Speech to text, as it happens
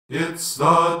It's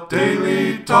the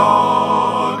Daily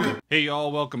Dog. Hey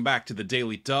y'all, welcome back to the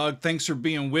Daily Dog. Thanks for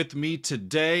being with me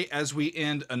today as we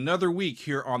end another week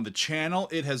here on the channel.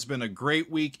 It has been a great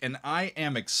week and I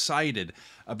am excited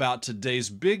about today's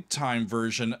big time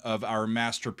version of our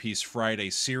Masterpiece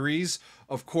Friday series.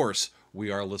 Of course, we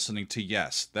are listening to,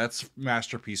 yes, that's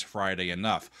Masterpiece Friday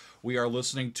enough. We are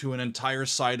listening to an entire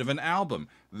side of an album.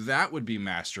 That would be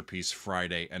Masterpiece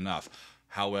Friday enough.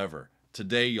 However,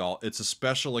 today, y'all, it's a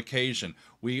special occasion.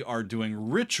 We are doing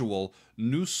Ritual,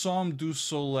 Nous Sommes du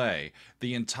Soleil,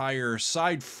 the entire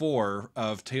side 4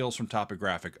 of Tales from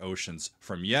Topographic Oceans.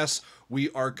 From Yes, we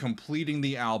are completing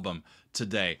the album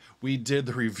today. We did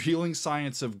the Revealing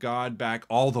Science of God back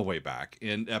all the way back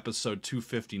in episode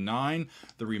 259.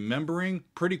 The Remembering,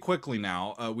 pretty quickly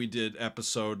now. We did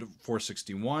episode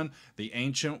 461. The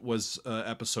Ancient was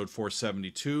episode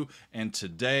 472. And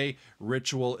today,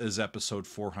 Ritual is episode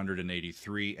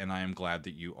 483. And I am glad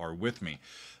that you are with me.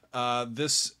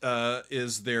 This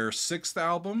is their 6th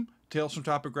album, Tales from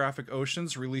Topographic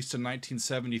Oceans, released in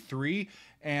 1973.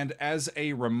 And as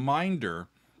a reminder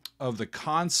of the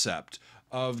concept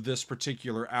of this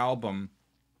particular album,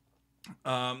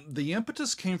 the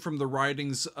impetus came from the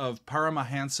writings of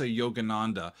Paramahansa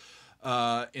Yogananda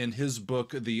in his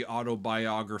book, The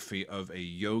Autobiography of a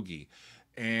Yogi.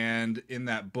 And in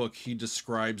that book, he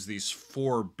describes these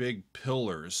 4 big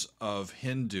pillars of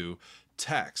Hindu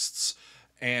texts.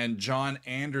 And John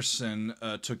Anderson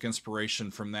took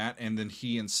inspiration from that, and then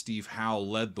he and Steve Howe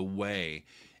led the way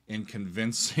in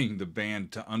convincing the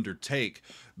band to undertake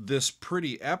this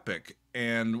pretty epic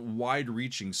and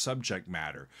wide-reaching subject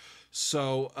matter.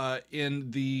 So in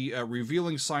the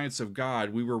Revealing Science of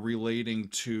God, we were relating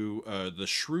to the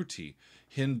Shruti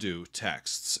Hindu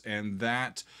texts, and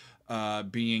that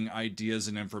being ideas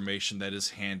and information that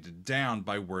is handed down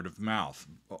by word of mouth,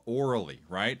 orally,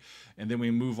 right? And then we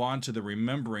move on to the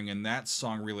Remembering, and that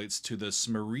song relates to the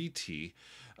Smriti,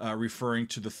 referring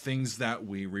to the things that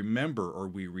we remember or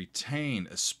we retain,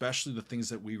 especially the things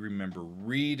that we remember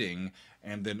reading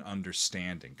and then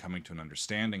understanding, coming to an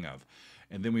understanding of.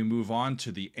 And then we move on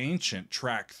to the Ancient,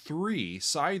 track 3,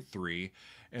 side 3,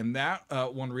 and that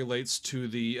one relates to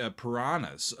the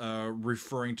Puranas,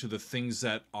 referring to the things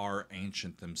that are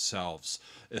ancient themselves,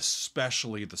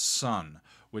 especially the sun,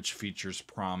 which features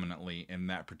prominently in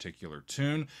that particular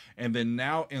tune. And then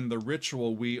now in the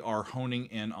Ritual, we are honing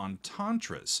in on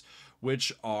tantras,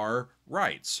 which are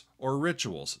rites or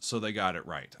rituals. So they got it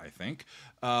right, I think.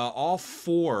 All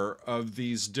 4 of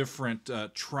these different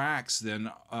tracks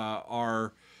then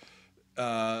are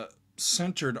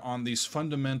centered on these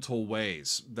fundamental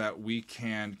ways that we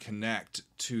can connect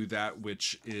to that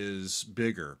which is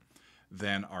bigger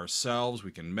than ourselves.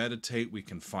 We can meditate, we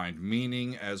can find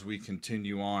meaning as we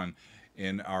continue on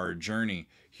in our journey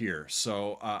here.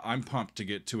 So I'm pumped to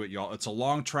get to it, y'all. It's a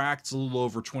long track. It's a little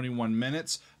over 21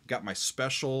 minutes. I've got my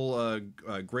special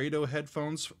Grado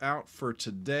headphones out for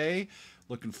today.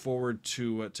 Looking forward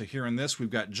to hearing this. We've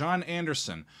got John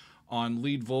Anderson on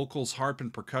lead vocals, harp,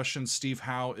 and percussion. Steve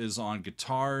Howe is on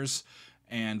guitars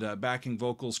and backing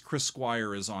vocals. Chris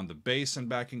Squire is on the bass and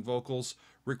backing vocals.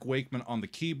 Rick Wakeman on the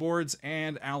keyboards,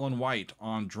 and Alan White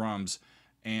on drums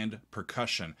and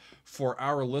percussion. For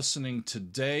our listening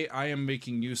today, I am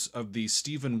making use of the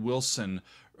Steven Wilson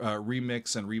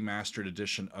remix and remastered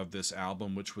edition of this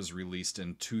album, which was released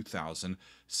in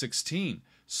 2016.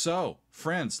 So,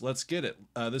 friends, let's get it.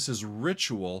 This is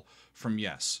Ritual from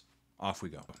Yes. Off we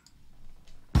go.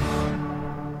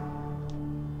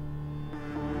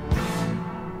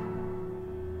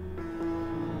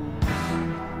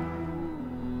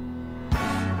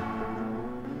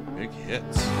 Big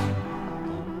hits.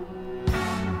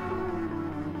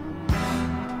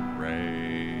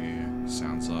 Ray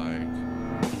sounds like.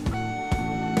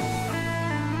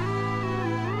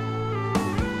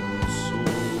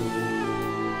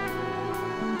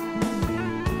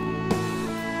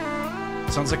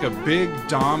 Sounds like a big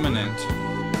dominant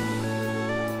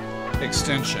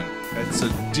extension. It's a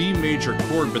D major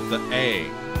chord, but the A,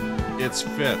 it's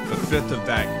 5th. The 5th of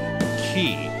that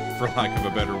key, for lack of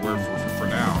a better word for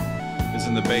now, is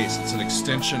in the bass. It's an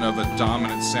extension of a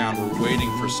dominant sound. We're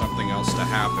waiting for something else to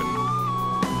happen.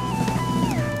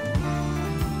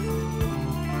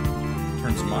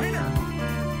 Turns minor.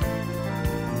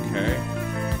 Okay.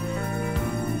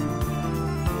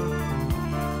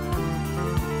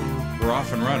 We're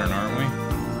off and running, aren't we?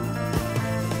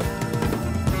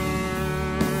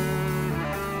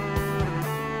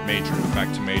 Major,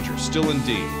 back to major. Still in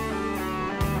D.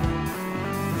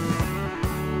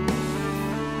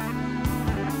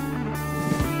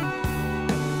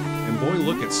 And boy,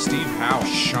 look at Steve Howe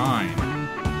shine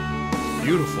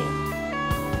beautiful.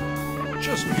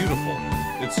 Just beautiful.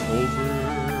 It's over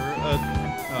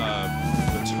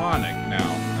the tonic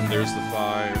now, and there's the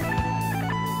 5.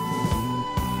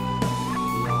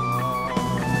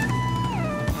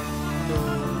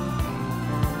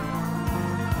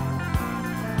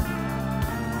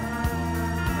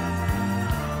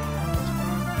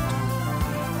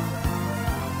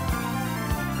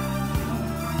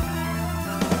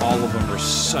 All of them are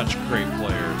such great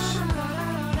players.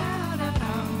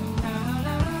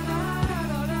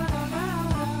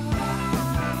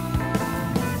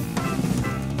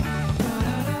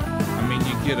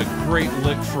 Get a great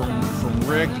lick from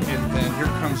Rick, and then here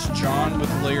comes John with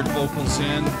layered vocals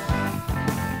in,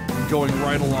 going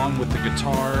right along with the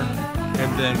guitar,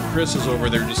 and then Chris is over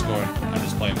there just going, I'm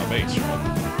just playing my bass, you know?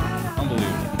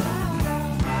 Unbelievable.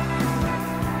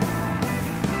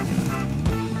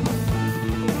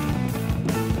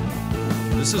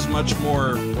 This is much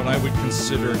more what I would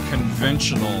consider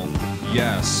conventional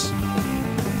Yes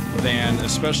than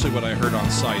especially what I heard on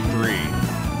side 3.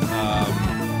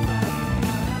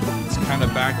 Kind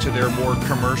of back to their more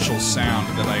commercial sound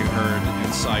that I heard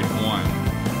in side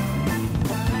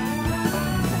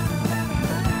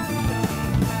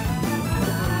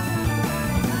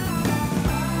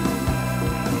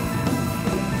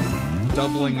 1.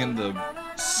 Doubling in the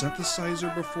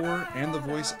synthesizer before, and the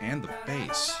voice, and the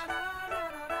bass.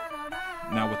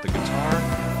 Now with the guitar.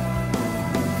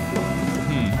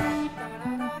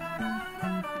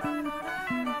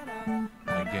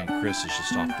 Again, Chris is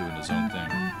just off doing his own thing.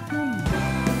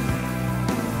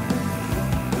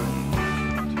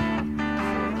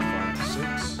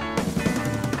 6.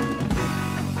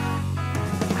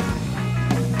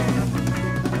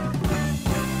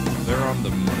 They're on the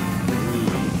move.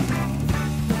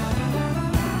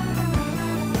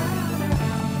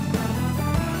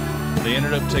 They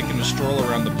ended up taking a stroll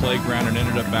around the playground and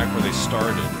ended up back where they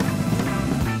started.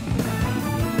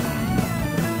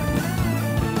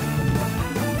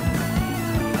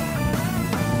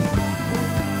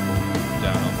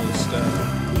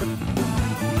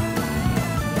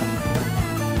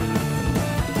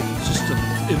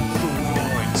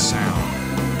 Enthralling sound.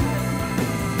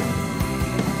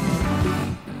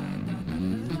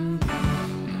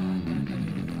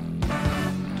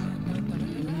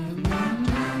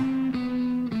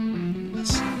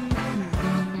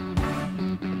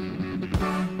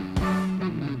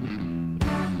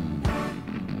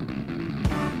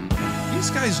 These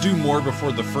guys do more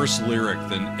before the first lyric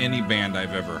than any band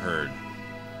I've ever heard.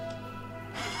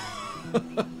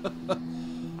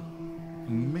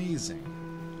 Amazing.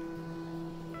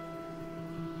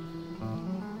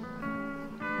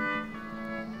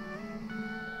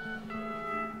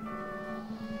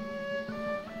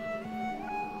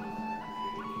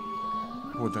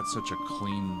 Boy, that's such a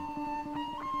clean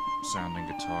sounding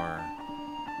guitar.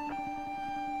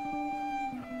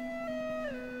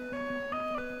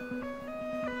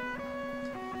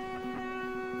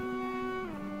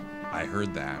 I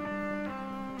heard that.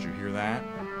 Did you hear that?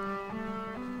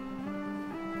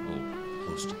 Oh,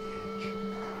 close to the edge.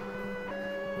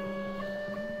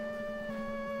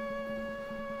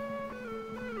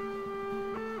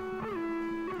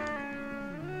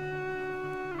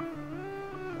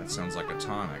 That sounds like a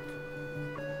tonic.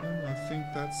 I think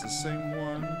that's the same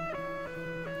one.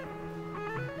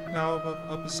 Now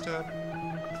up a step.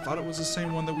 I thought it was the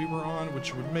same one that we were on,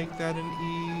 which would make that an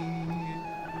E.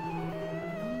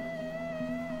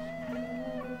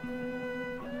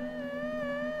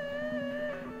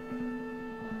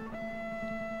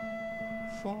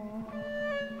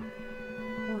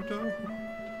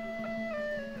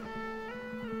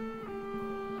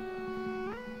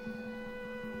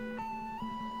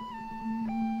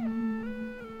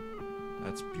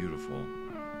 That's beautiful.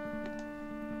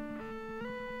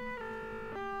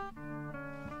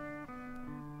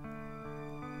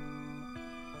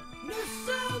 Nous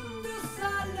sommes du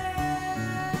soleil.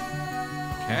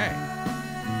 Okay.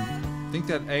 I think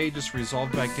that A just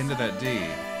resolved back into that D.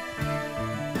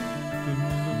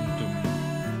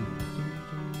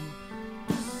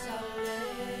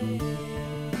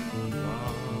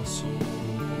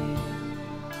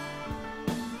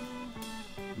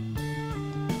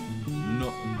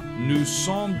 Nous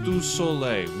sommes du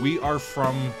soleil. We are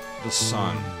from the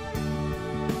sun,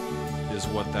 is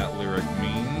what that lyric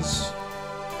means.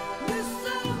 Nous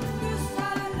sommes du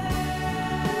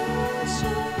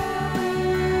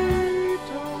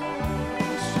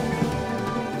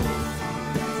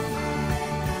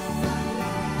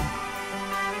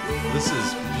This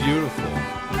is beautiful.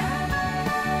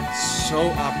 So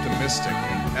optimistic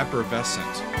and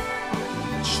effervescent.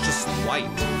 It's just light.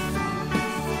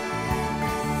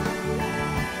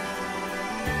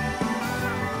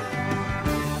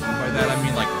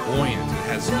 buoyant. It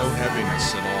has no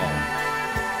heaviness at all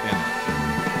in it.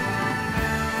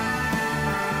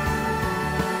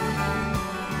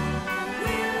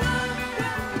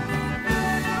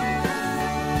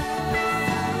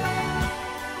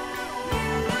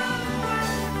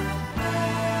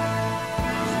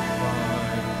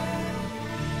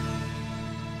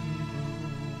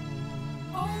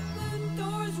 Open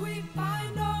doors, we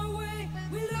find our way.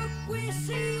 We look, we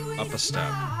see, we Up a step.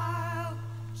 smile.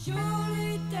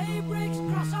 Surely day breaks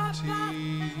cross our path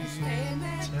and stay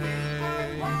there for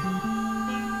a while.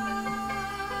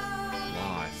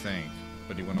 Law, I think,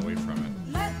 but he went away from it.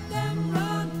 Let them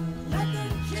run, let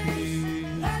them chase,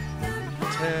 let them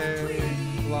hide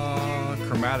between. La,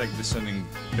 chromatic descending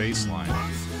bass line.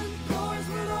 Constant doors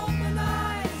with open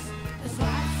eyes. This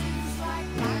life seems like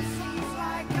a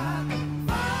fight.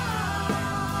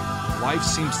 Life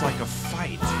seems like a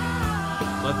fight.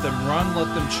 Let them run,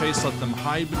 let them chase, let them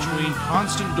hide between.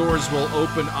 Constant doors will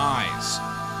open eyes,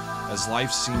 as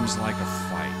life seems like a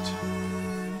fight.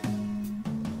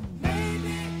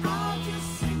 Maybe I'll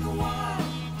just sing a while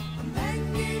and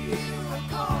then give you a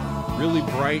call. Really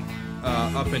bright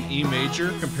up in E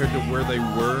major compared to where they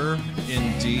were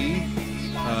in D,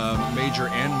 major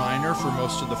and minor for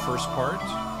most of the first part.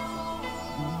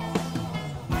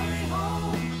 Way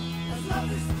home, as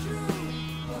love is true,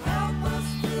 will help us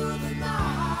through the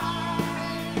night.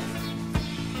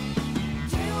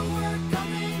 Till we're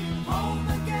coming home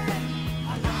again,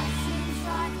 our life seems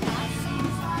like a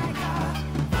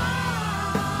fight.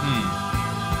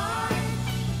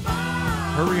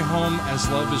 Hurry home as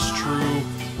love is true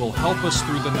will help us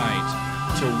through the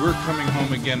night. Till we're coming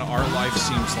home again, our life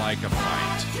seems like a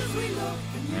fight. As we look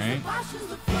and use Right. the passions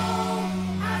that flow,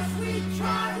 as we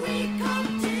try, we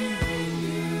continue.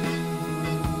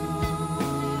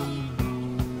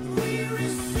 We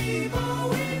receive all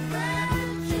we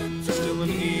venture to Still an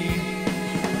E.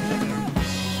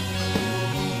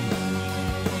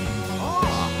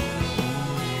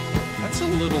 That's a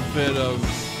little bit of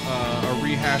a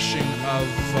rehashing of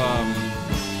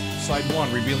side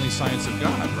one, Revealing Science of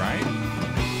God, right?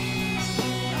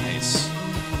 Nice.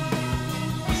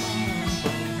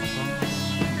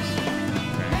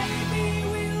 Okay. Maybe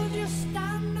we'll just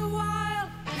stand a while.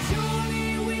 Surely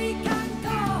we can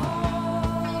go.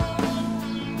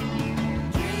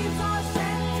 Dreams are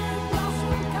sent to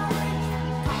blossom courage,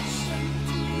 constant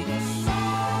to the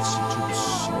soul. Listen to the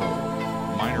soul.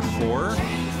 Minor 4.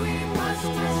 Change we must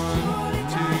just surely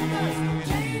find us.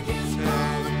 Changes for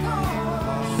the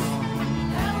cause.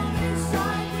 Held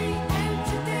inside the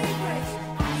empty daybreaks,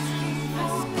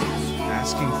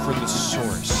 Asking for the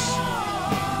source.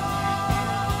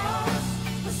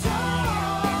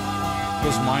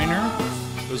 Those minor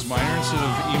instead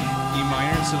of E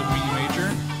minor instead of E major.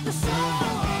 the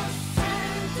source.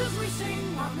 As we sing,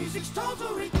 our music's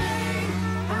total regain.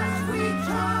 As we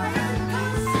try and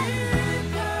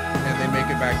consider, And they make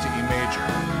it back to E major.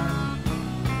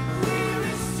 we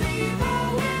receive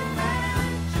all we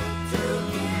venture to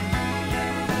give.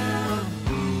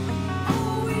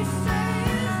 All we say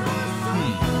is our soul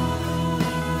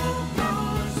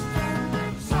goes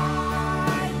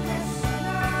inside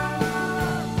listener.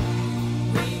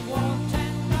 We won't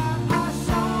tender our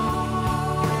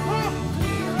soul.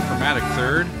 Chromatic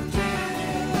third.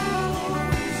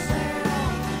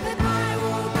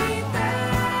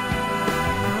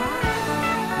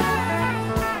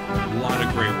 A lot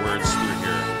of great words through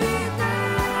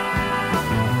here.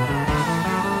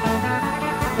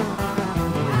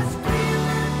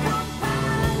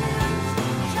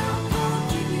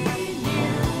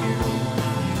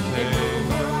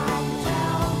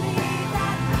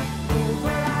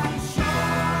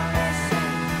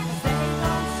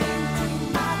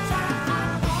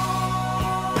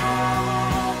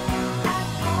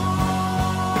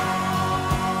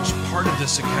 There's part of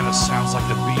this that kind of sounds like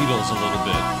the Beatles a little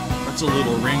bit. That's a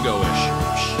little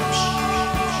Ringo-ish.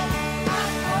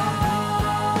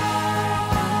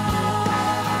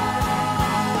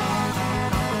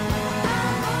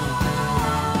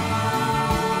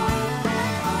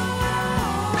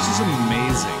 This is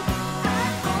amazing.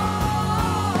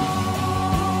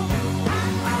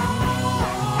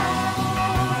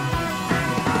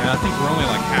 Yeah, I think we're only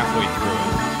like halfway through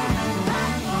it.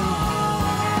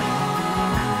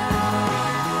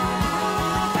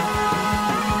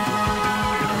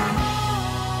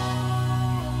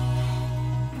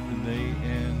 And they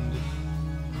end.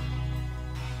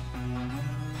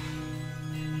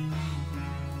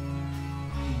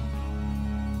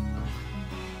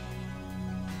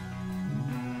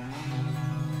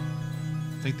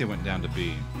 I think they went down to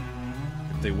B.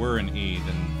 If they were in E,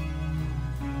 then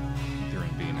they're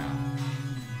in B now.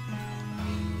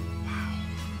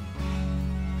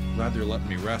 glad they're letting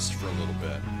me rest for a little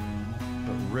bit.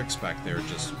 But Rick's back there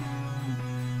just...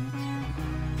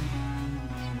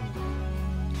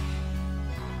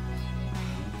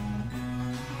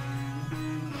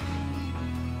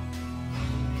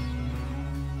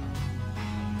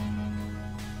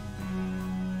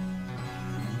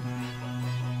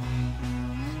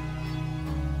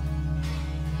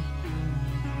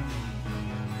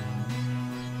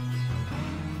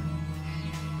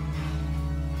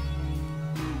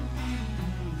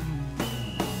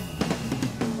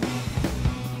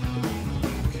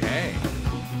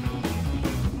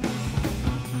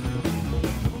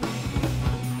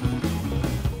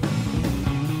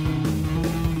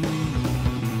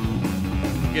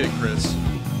 Get it, Chris.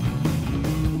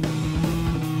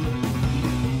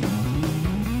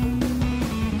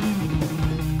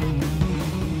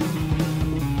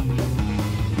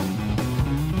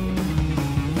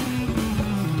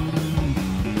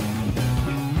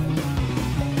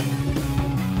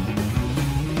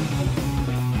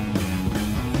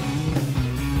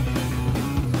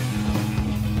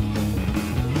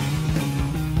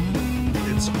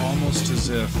 It's almost as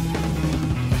if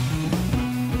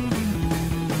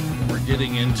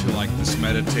getting into like this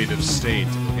meditative state,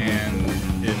 and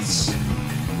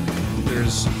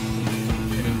there's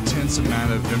an intense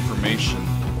amount of information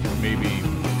maybe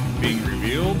being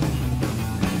revealed,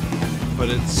 but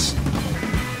it's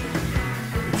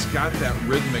got that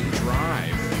rhythmic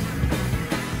drive.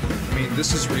 I mean,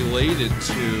 this is related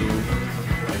to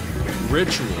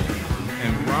ritual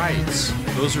and rites.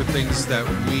 Those are things that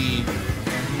we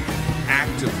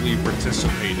actively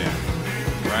participate in,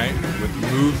 right? With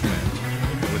movement,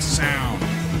 with sound,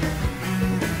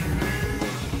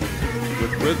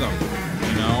 with rhythm,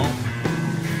 you know?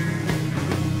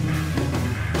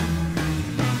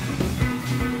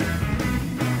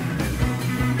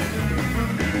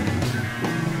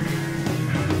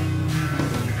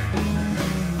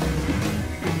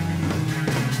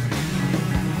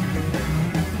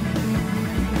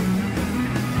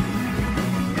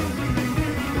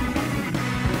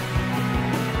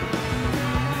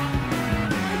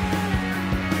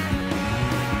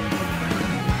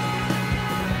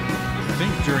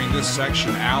 During this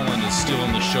section, Alan is still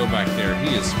in the show back there.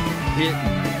 He is hitting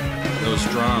those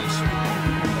drums.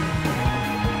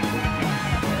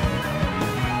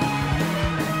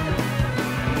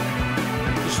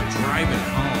 Just driving it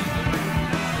home.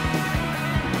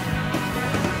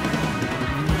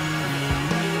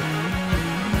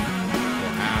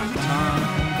 Half time.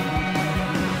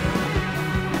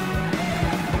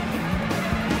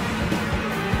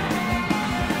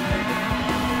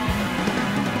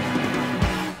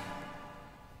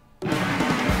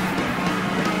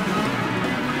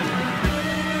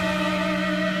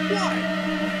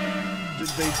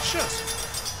 They just...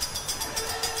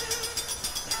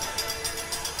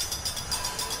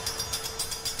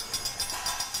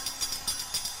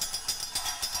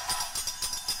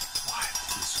 What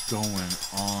is going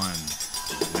on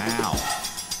now?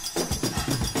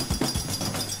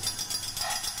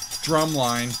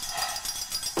 Drumline.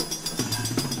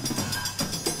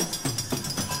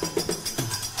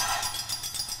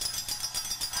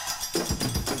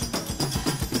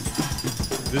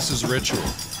 This is ritual.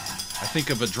 I think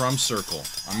of a drum circle.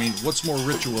 I mean, what's more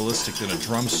ritualistic than a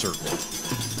drum circle?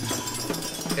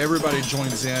 Everybody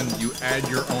joins in, you add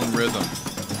your own rhythm.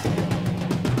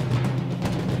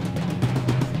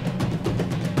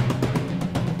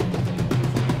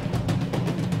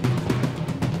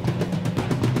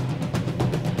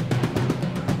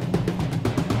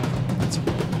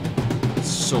 It's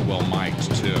so well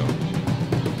mic'd, too.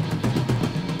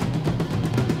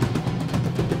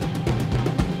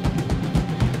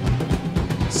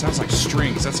 Sounds like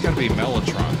strings. That's got to be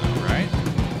Mellotron, though, right?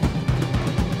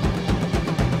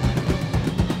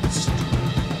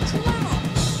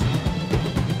 Drums.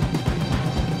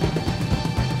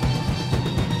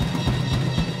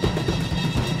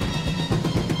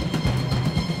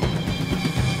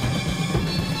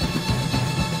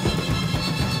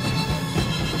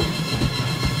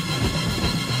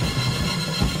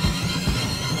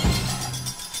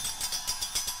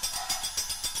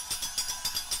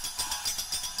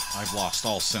 I've lost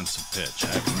all sense of pitch. I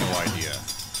have no idea.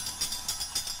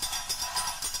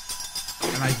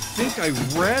 And I think I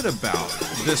read about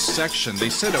this section. They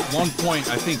said at one point,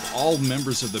 I think all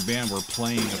members of the band were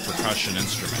playing a percussion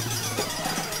instrument.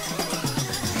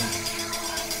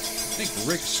 I think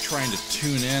Rick's trying to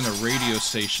tune in a radio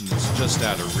station that's just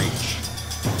out of reach.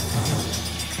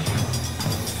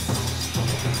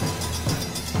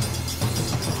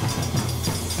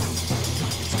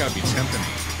 It's got to be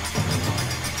timpani.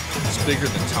 Bigger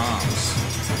than Tom's.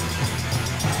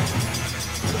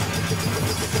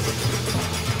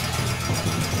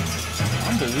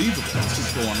 Unbelievable. This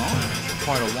is going on for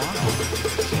quite a while.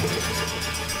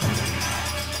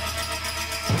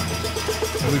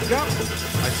 And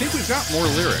I think we've got more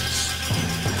lyrics.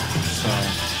 So,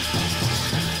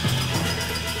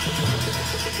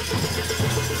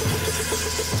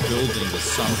 building to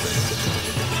something.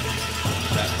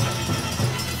 That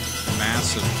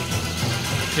massive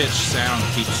pitch sound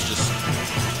keeps just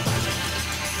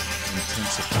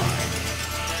intensifying.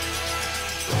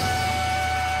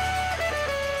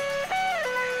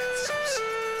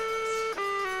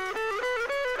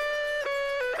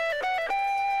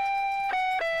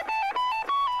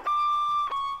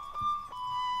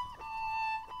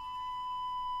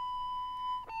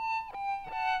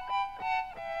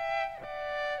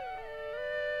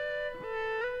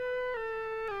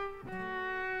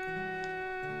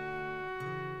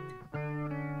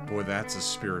 Boy, that's a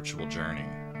spiritual journey,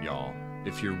 y'all,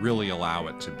 if you really allow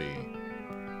it to be.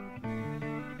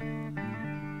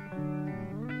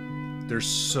 They're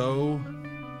so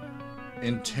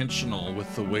intentional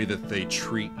with the way that they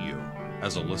treat you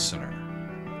as a listener.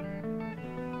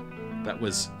 That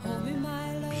was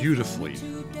beautifully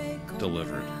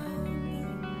delivered.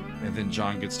 And then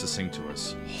John gets to sing to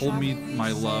us. Hold me,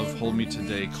 my love, hold me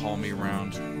today, call me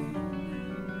round.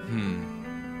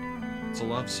 It's a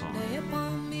love song. Lay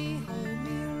upon me, hold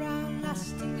me around,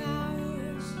 lasting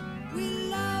hours. We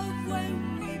love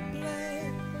when we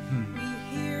play. We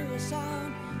hear a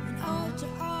sound and alter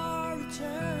our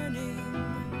returning.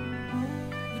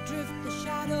 We drift the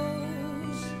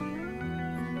shadows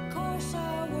and course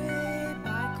our way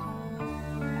back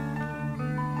home.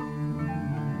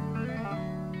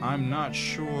 I'm not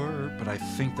sure, but I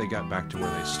think they got back to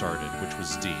where they started, which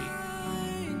was D.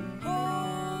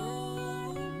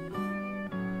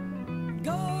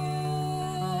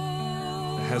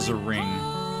 Has a ring.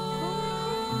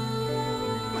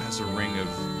 It has a ring of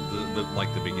the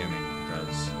like the beginning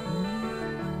does.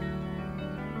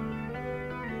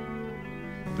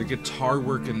 The guitar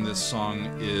work in this song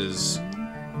is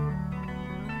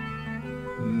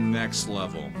next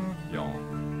level, y'all.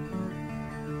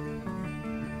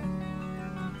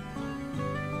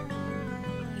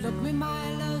 Look me,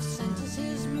 my love,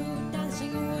 sentences move,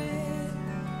 dancing away.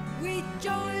 We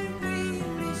join, we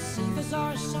receive as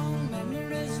our song,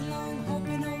 memories long,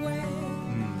 hoping away.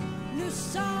 Nous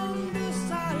sommes du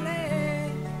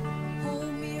soleil,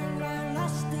 hold me around,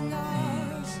 lasting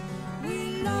hours.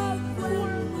 We love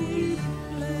when we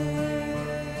play.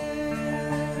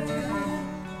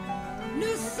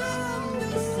 Nous sommes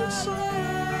du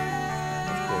soleil.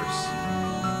 Of course.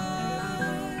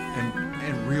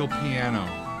 And real piano.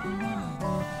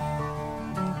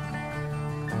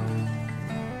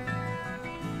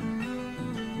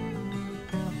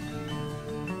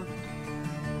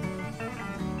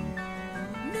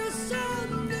 Nous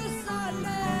sommes du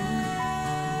soleil.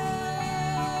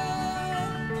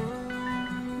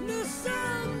 Nous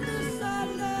sommes du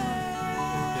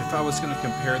soleil. If I was going to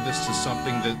compare this to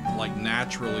something that like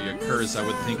naturally occurs, I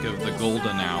would think of the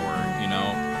golden hour, you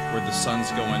know, where the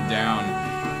sun's going down,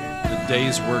 the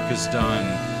day's work is done.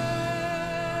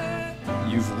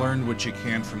 You've learned what you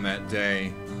can from that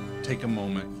day. Take a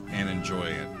moment and enjoy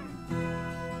it.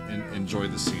 Enjoy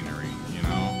the scenery, you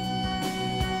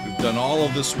know. We've done all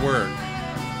of this work.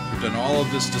 We've done all of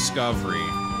this discovery.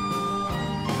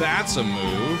 That's a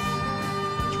move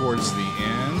towards the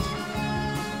end.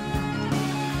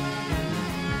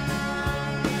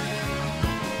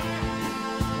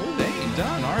 Oh, they ain't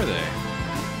done, are they?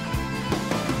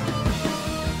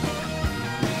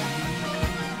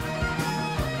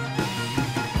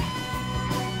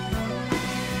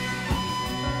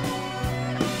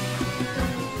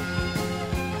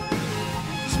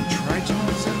 Some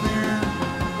tritones in there.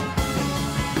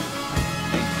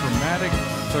 And chromatic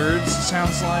thirds, it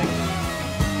sounds like.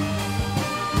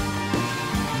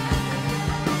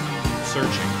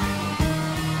 Searching.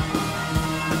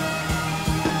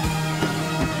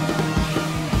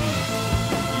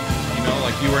 You know,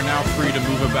 like you are now free to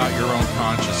move about your own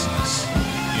consciousness.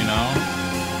 You know?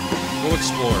 Go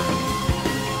explore.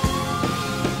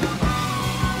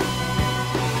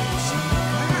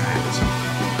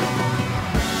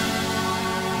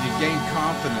 You gain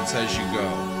confidence as you go.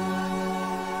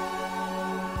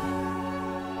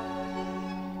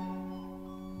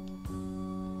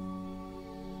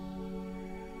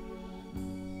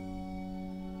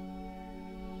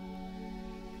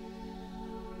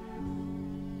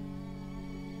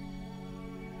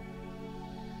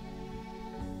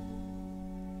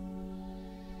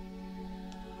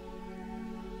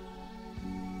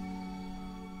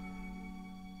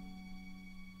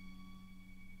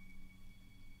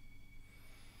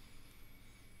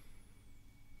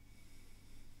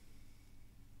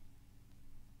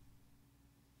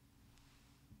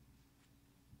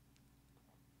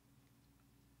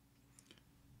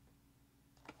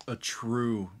 a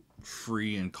true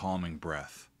free and calming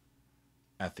breath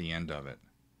at the end of it.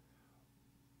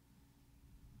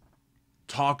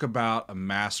 Talk about a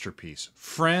masterpiece.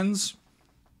 Friends,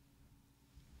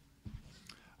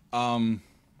 that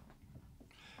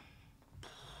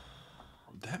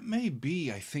may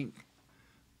be, I think,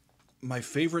 my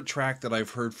favorite track that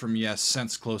I've heard from Yes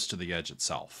since Close to the Edge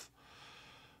itself.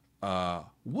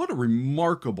 What a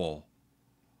remarkable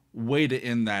way to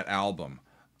end that album.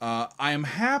 I am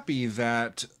happy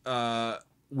that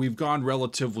we've gone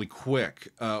relatively quick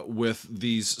with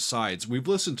these sides. We've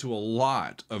listened to a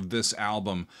lot of this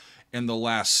album in the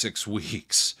last 6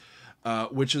 weeks,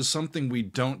 which is something we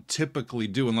don't typically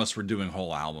do unless we're doing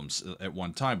whole albums at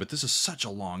one time. But this is such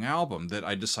a long album that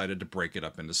I decided to break it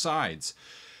up into sides.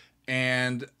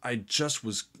 And I just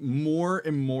was more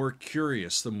and more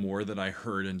curious the more that I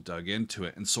heard and dug into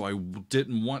it. And so I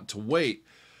didn't want to wait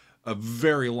a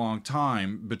very long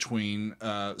time between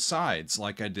sides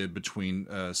like I did between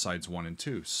sides 1 and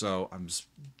 2. So I'm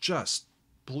just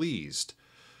pleased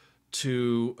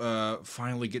to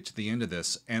finally get to the end of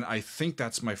this. And I think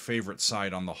that's my favorite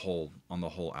side on the whole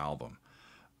album.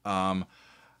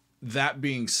 That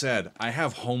being said, I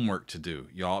have homework to do,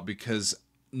 y'all, because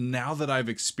now that I've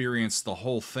experienced the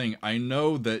whole thing, I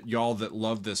know that y'all that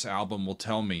love this album will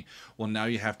tell me, well, now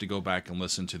you have to go back and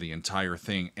listen to the entire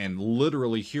thing and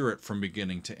literally hear it from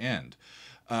beginning to end.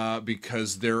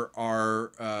 Because there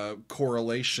are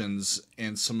correlations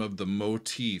in some of the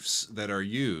motifs that are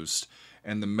used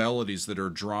and the melodies that are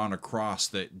drawn across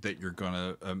that you're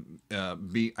going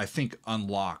to I think,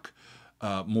 unlock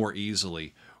more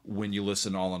easily when you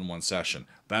listen all in one session.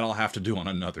 That I'll have to do on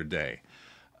another day.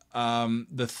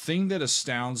 The thing that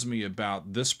astounds me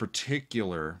about this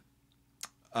particular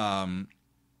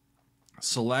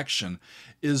selection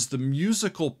is the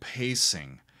musical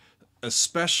pacing,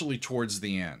 especially towards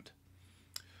the end.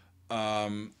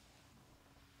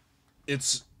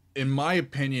 It's, in my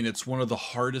opinion, it's one of the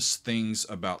hardest things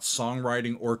about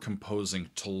songwriting or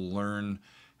composing to learn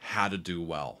how to do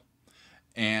well.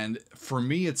 And for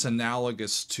me, it's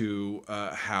analogous to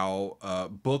how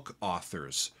book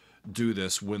authors do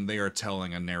this when they are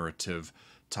telling a narrative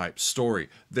type story.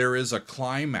 There is a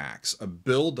climax, a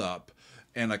build-up,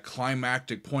 and a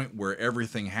climactic point where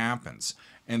everything happens.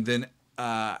 And then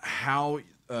how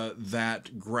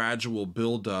that gradual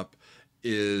build-up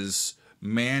is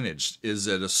managed. Is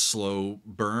it a slow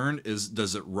burn?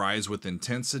 Does it rise with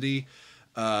intensity?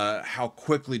 How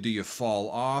quickly do you fall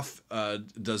off?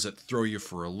 Does it throw you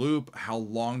for a loop? How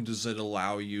long does it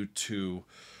allow you to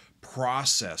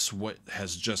process what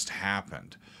has just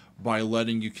happened by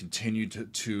letting you continue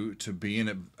to be in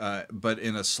it, but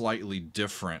in a slightly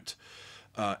different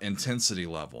intensity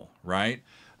level, right?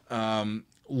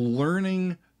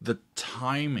 Learning the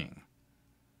timing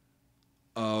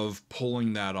of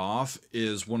pulling that off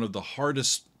is one of the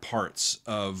hardest parts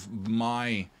of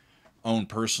my own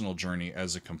personal journey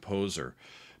as a composer,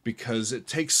 because it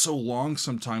takes so long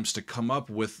sometimes to come up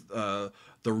with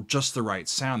just the right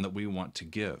sound that we want to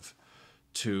give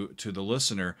to the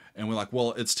listener. And we're like,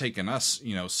 well, it's taken us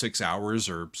 6 hours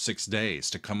or 6 days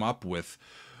to come up with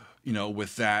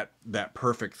with that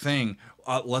perfect thing.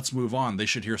 Let's move on. They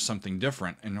should hear something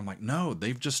different. And I'm like, no,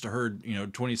 they've just heard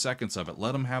 20 seconds of it.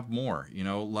 Let them have more.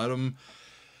 Let them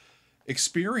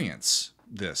experience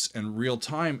this in real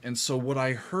time. And so what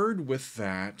I heard with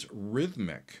that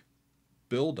rhythmic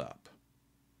buildup,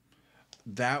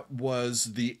 that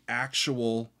was the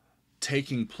actual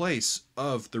taking place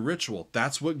of the ritual.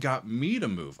 That's what got me to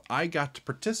move. I got to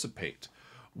participate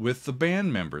with the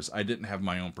band members. I didn't have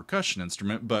my own percussion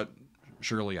instrument, but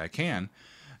surely I can,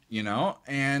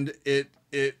 and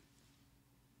a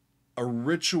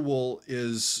ritual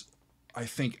is, I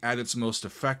think, at its most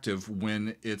effective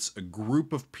when it's a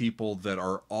group of people that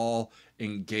are all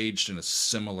engaged in a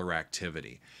similar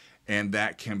activity. And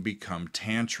that can become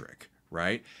tantric,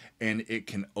 right? And it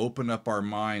can open up our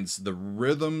minds. The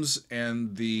rhythms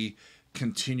and the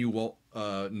continual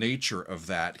nature of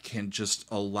that can just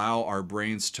allow our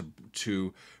brains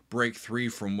to break free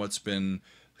from what's been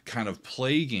kind of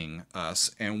plaguing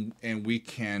us, and we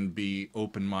can be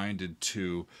open-minded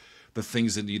to the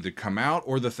things that need to come out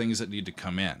or the things that need to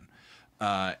come in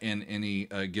any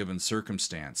given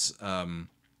circumstance.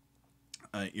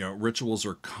 Rituals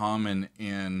are common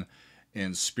in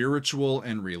spiritual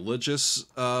and religious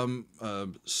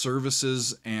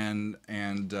services and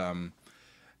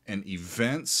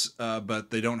events, but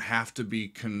they don't have to be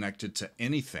connected to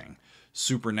anything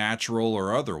supernatural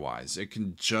or otherwise. It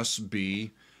can just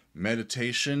be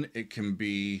meditation. It can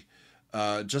be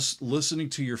just listening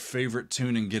to your favorite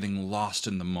tune and getting lost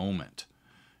in the moment.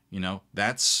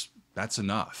 That's That's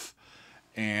enough.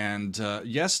 And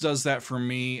Yes does that for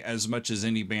me as much as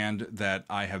any band that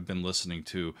I have been listening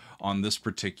to on this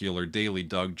particular Daily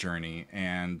Doug journey.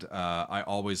 And I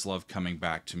always love coming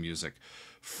back to music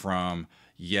from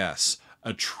Yes,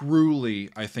 a truly,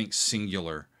 I think,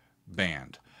 singular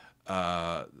band.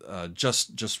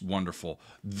 Just wonderful.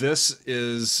 This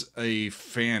is a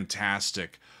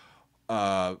fantastic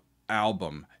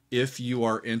album if you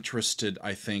are interested,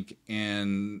 I think,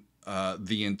 in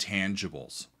the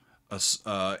intangibles,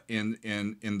 in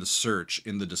the search,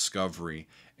 in the discovery,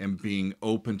 and being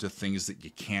open to things that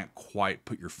you can't quite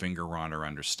put your finger on or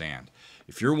understand.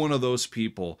 If you're one of those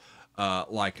people,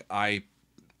 like I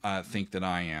think that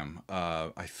I am,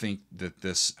 I think that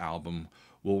this album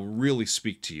will really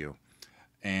speak to you.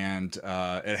 And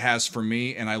it has for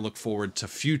me, and I look forward to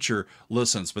future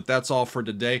listens. But that's all for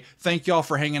today. Thank y'all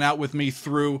for hanging out with me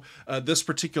through this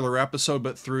particular episode,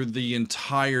 but through the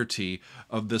entirety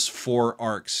of this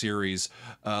 4-arc series,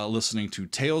 listening to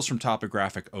Tales from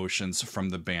Topographic Oceans from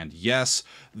the band Yes,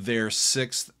 their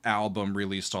 6th album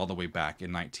released all the way back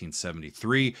in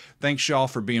 1973. Thanks y'all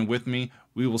for being with me.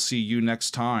 We will see you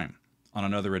next time on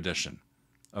another edition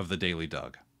of the Daily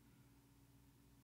Doug.